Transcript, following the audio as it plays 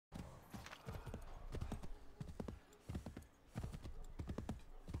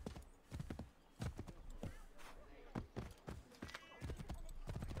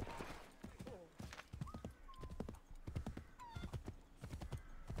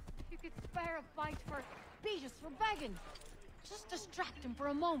could spare a bite for beat us for begging. Just distract him for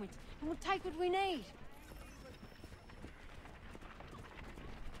a moment, and we'll take what we need.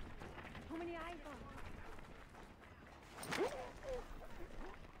 How many eyeballs?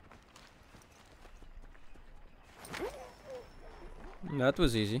 That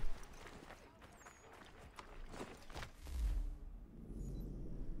was easy.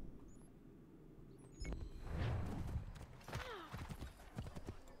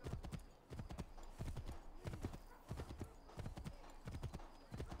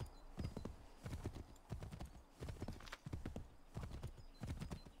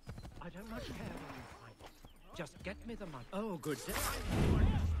 I don't much care when you fight. Just get me the money. Oh, good day.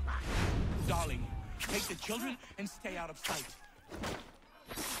 Darling, take the children and stay out of sight.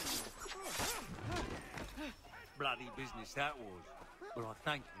 Bloody business that was. But I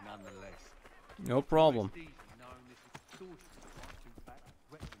thank you nonetheless. No problem.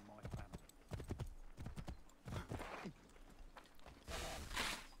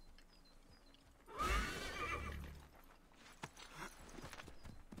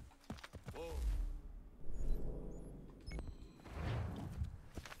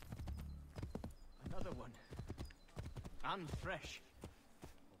 Another one. And fresh.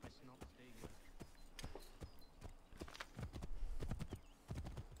 Let's not stay here.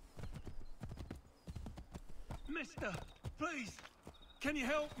 Mister, please, can you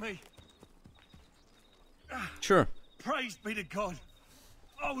help me? Sure. Praise be to God.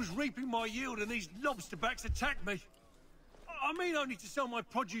 I was reaping my yield and these lobsterbacks attacked me. I mean only to sell my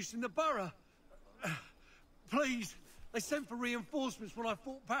produce in the borough. Please, they sent for reinforcements when I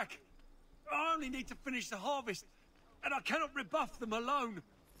fought back. I only need to finish the harvest, and I cannot rebuff them alone.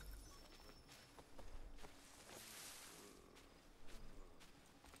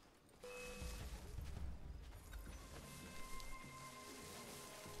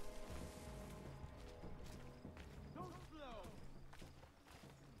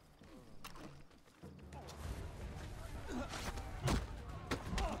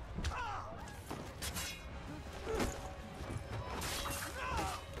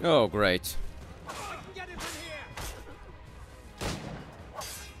 Oh, great.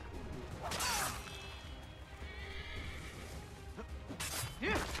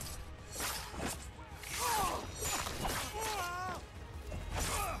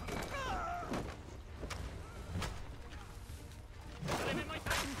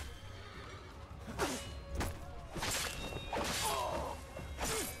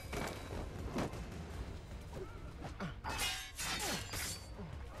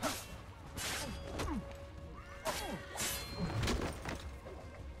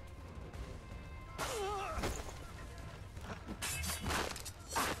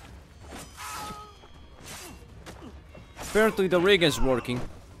 Apparently the rig is working.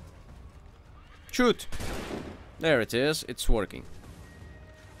 Shoot! There it is, it's working.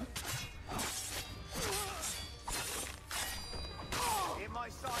 In my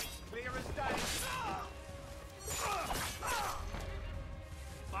sight, clear as day.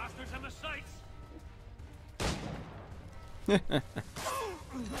 Bastards in the sights. Fish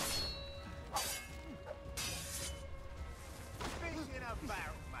in a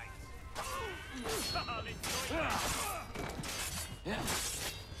barrel, mate. I'll enjoy that.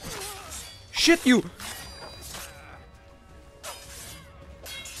 Shit you!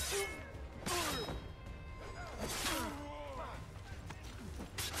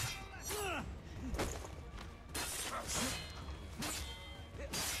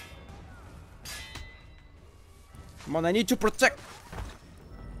 Come on, I need to protect.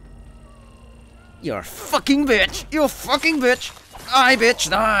 You're a fucking bitch! You fucking bitch! Die, bitch!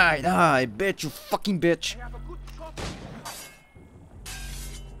 Die! Die, bitch! You fucking bitch!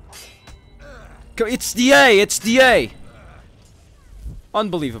 It's the A! It's the A!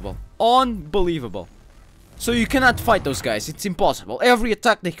 Unbelievable. Unbelievable. So you cannot fight those guys. It's impossible. Every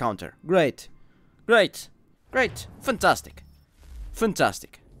attack they counter. Great. Great. Great. Fantastic.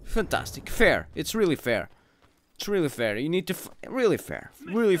 Fantastic. Fantastic. Fair. It's really fair. It's really fair. You need to... really fair.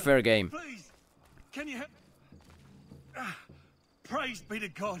 Really fair game. Please, can you help? Praise be to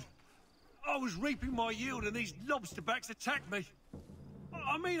God. I was reaping my yield and these lobsterbacks attacked me.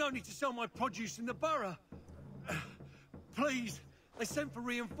 I mean only to sell my produce in the borough. Please, they sent for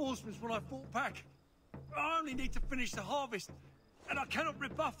reinforcements when I fought back. I only need to finish the harvest, and I cannot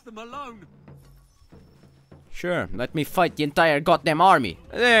rebuff them alone. Sure, let me fight the entire goddamn army.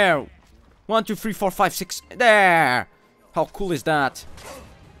 There! 1, 2, 3, 4, 5, 6. There! How cool is that?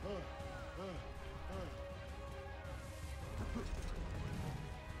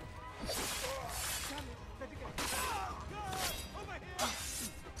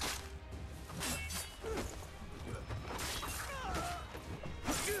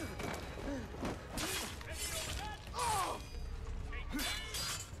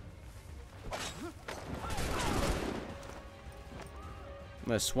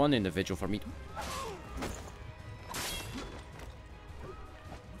 That's one individual for me.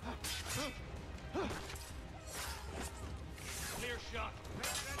 Clear shot.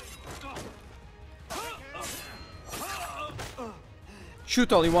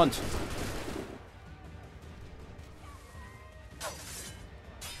 Shoot all you want.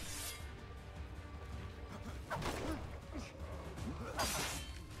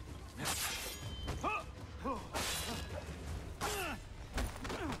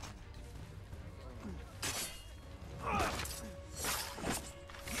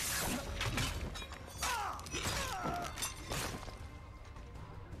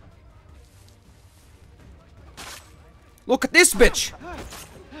 Look at this bitch!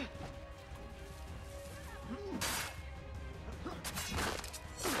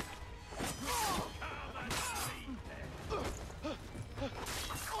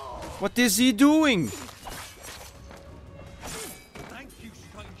 What is he doing? Thank you,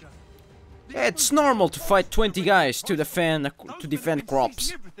 stranger. It's normal to fight 20 guys to defend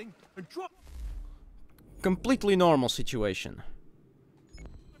crops. Everything and drop Completely normal situation.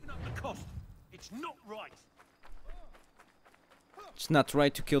 up the cost. It's not right. It's not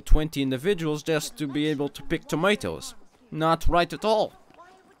right to kill 20 individuals just to be able to pick tomatoes. Not right at all.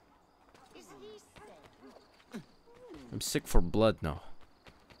 I'm sick for blood now.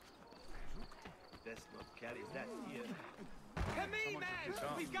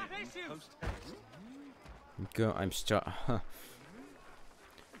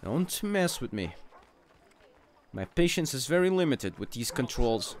 Don't mess with me. My patience is very limited with these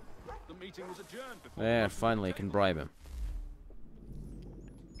controls. There, finally I can bribe him.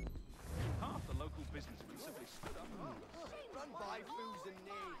 Half the local businessmen simply stood up. Run by fools and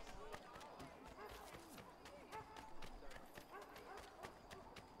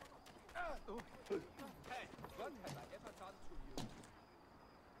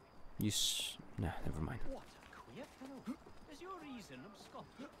knaves. Nah, never mind. What a queer fellow. Is your reason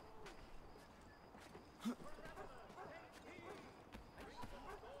absconded?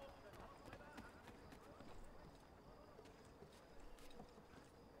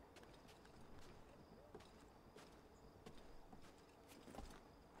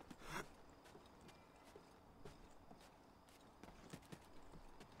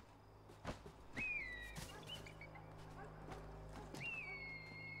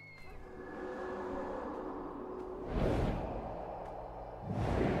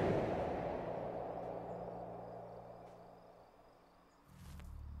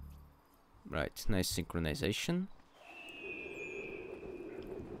 Right, nice synchronization.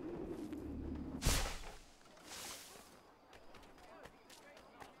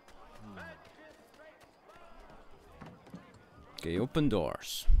 Okay, open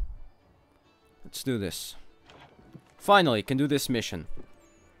doors. Let's do this. Finally, can do this mission.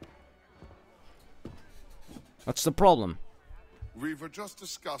 What's the problem? We were just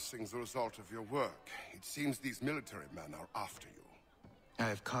discussing the result of your work. It seems these military men are after you. I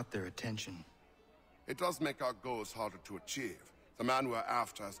have caught their attention. It does make our goals harder to achieve. The man we're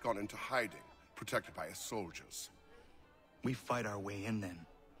after has gone into hiding, protected by his soldiers. We fight our way in then.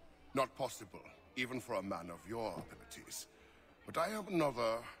 Not possible, even for a man of your abilities. But I have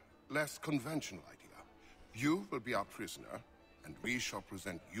another, less conventional idea. You will be our prisoner, and we shall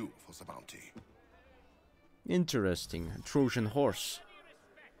present you for the bounty. Interesting. A Trojan horse.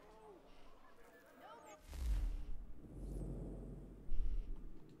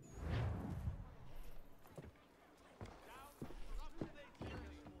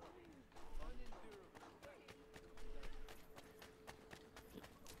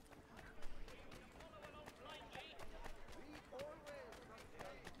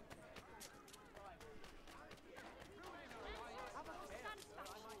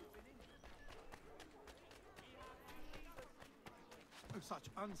 Such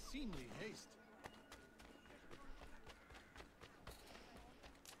unseemly haste.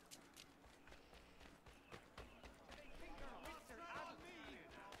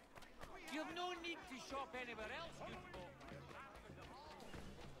 You've no need to shop anywhere else, good folk.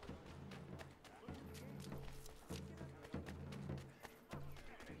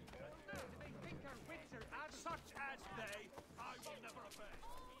 Such as they, I will never obey.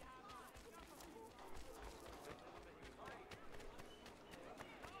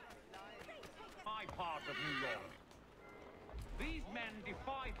 My part of New York. These men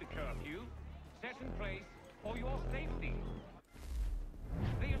defied the curfew, set in place for your safety.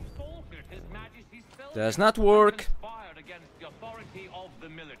 They assaulted His Majesty's soldiers. Does not work. And conspired against the authority of the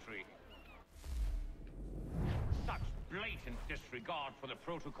military. Such blatant disregard for the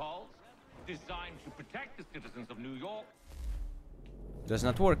protocols, designed to protect the citizens of New York, Does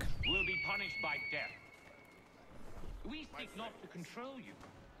not work. will be punished by death. We seek not to control you.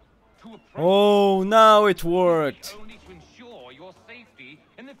 To approach Oh, now it worked. only to ensure your safety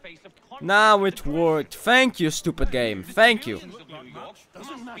in the face of conflict. Now it worked. Thank you, stupid game. Thank you. Citizens of New York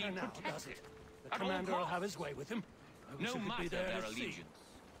Doesn't must be matter now, does protected. it? The At all commander will costs. have his way with him. I wish No I could be matter there their to see. allegiance.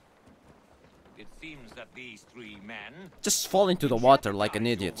 It seems that these three men Just fall into the water like an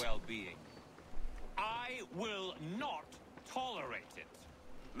jeopardize your idiot. well-being. I will not tolerate it.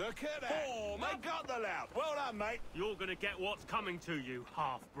 Look at that! Oh, they got the loud. Well done, mate. You're gonna get what's coming to you,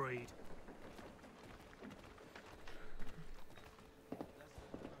 half-breed.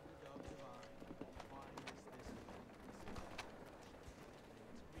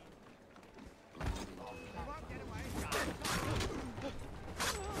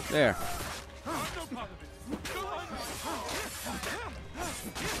 There.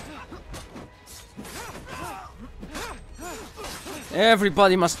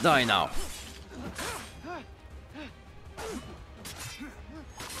 Everybody must die now.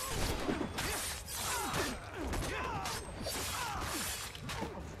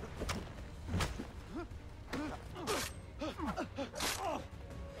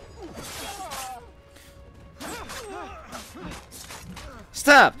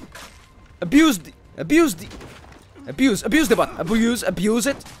 Stop! Abuse the abuse the button. Abuse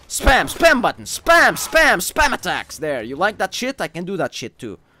it. Spam button. Spam attacks. There, you like that shit? I can do that shit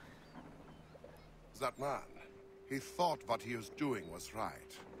too. That man, he thought what he was doing was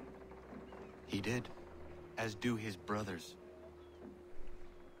right. He did, as do his brothers.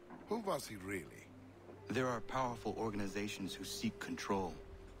 Who was he really? There are powerful organizations who seek control,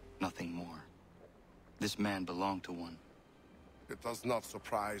 nothing more. This man belonged to one. It does not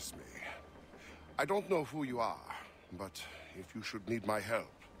surprise me. I don't know who you are, but if you should need my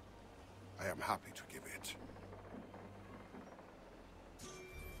help, I am happy to give it.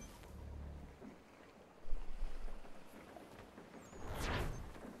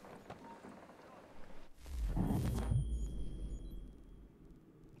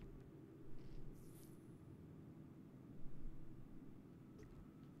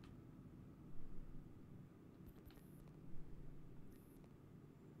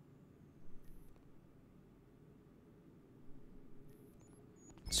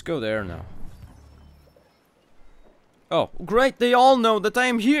 Let's go there now. Oh, great, they all know that I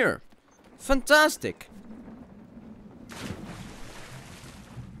am here. Fantastic.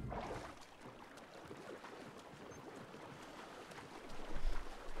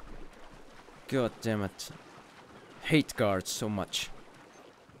 God damn it. Hate guards so much.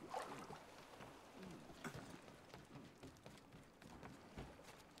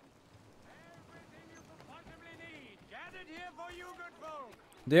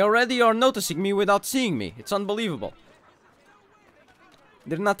 They already are noticing me without seeing me. It's unbelievable.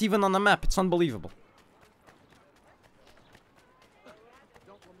 They're not even on the map. It's unbelievable.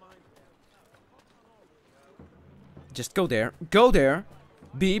 Just go there. Go there.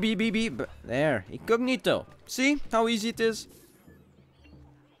 B. There. Incognito. See how easy it is?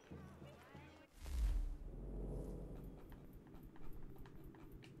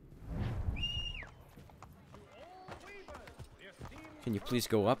 Can you please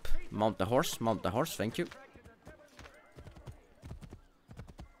go up? Mount the horse. Mount the horse. Thank you.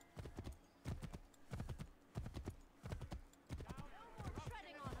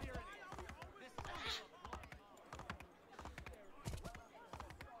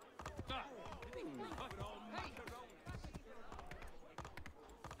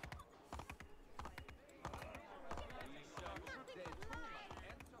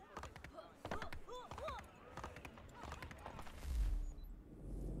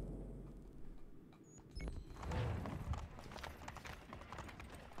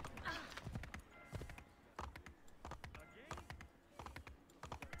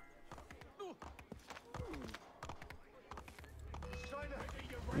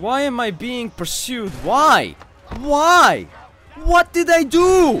 Why am I being pursued? Why? Why? What did I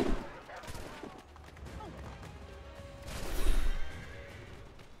do?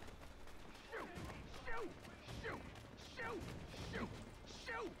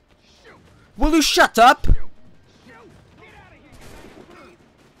 Will you shut up?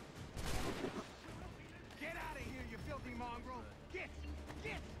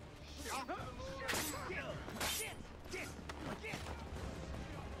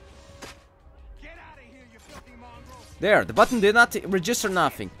 There, the button did not register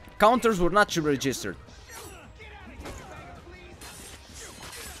nothing. Counters were not registered.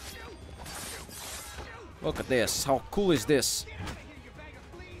 Look at this. How cool is this?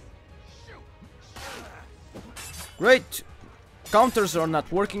 Great. counters are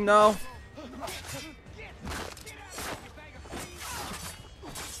not working now.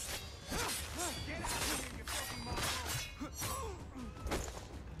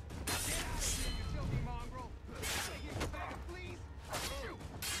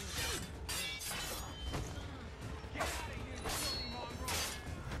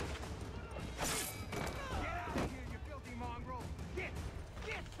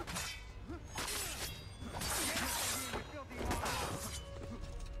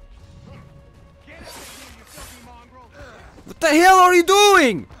 What the hell are you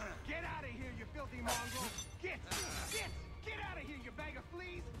doing? Get out of here, you filthy mongrel! Get out of here, you bag of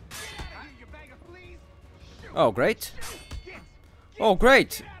fleas! Get out of here, you bag of fleas! Oh, great. Oh,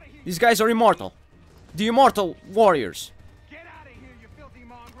 great. These guys are immortal. The immortal warriors. Get out of here, you filthy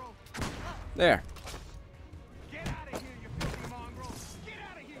mongrel! There. Get out of here, you filthy mongrel! Get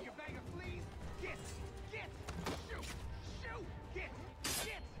out of here, you bag of fleas! Shoot! Get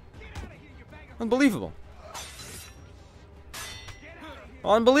out of here, you bag of Unbelievable.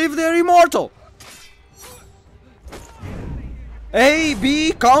 Unbelievable, they're immortal. A,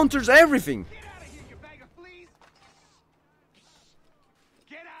 B counters everything. Get out of here, you bag of fleas!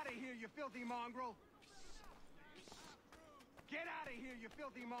 Get out of here, you filthy mongrel! Get out of here, you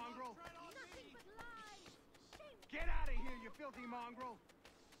filthy mongrel! Get out of here, you filthy mongrel!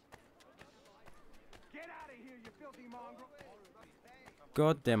 Get out of here, you filthy mongrel!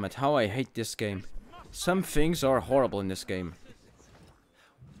 God damn it, how I hate this game. Some things are horrible in this game.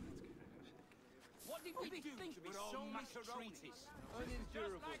 What did we think with so mistreated?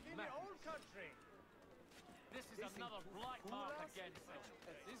 Unendurable. Just like in the old country. This is another black mark against us.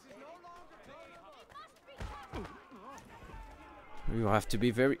 This is no longer You have to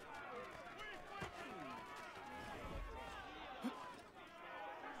be very...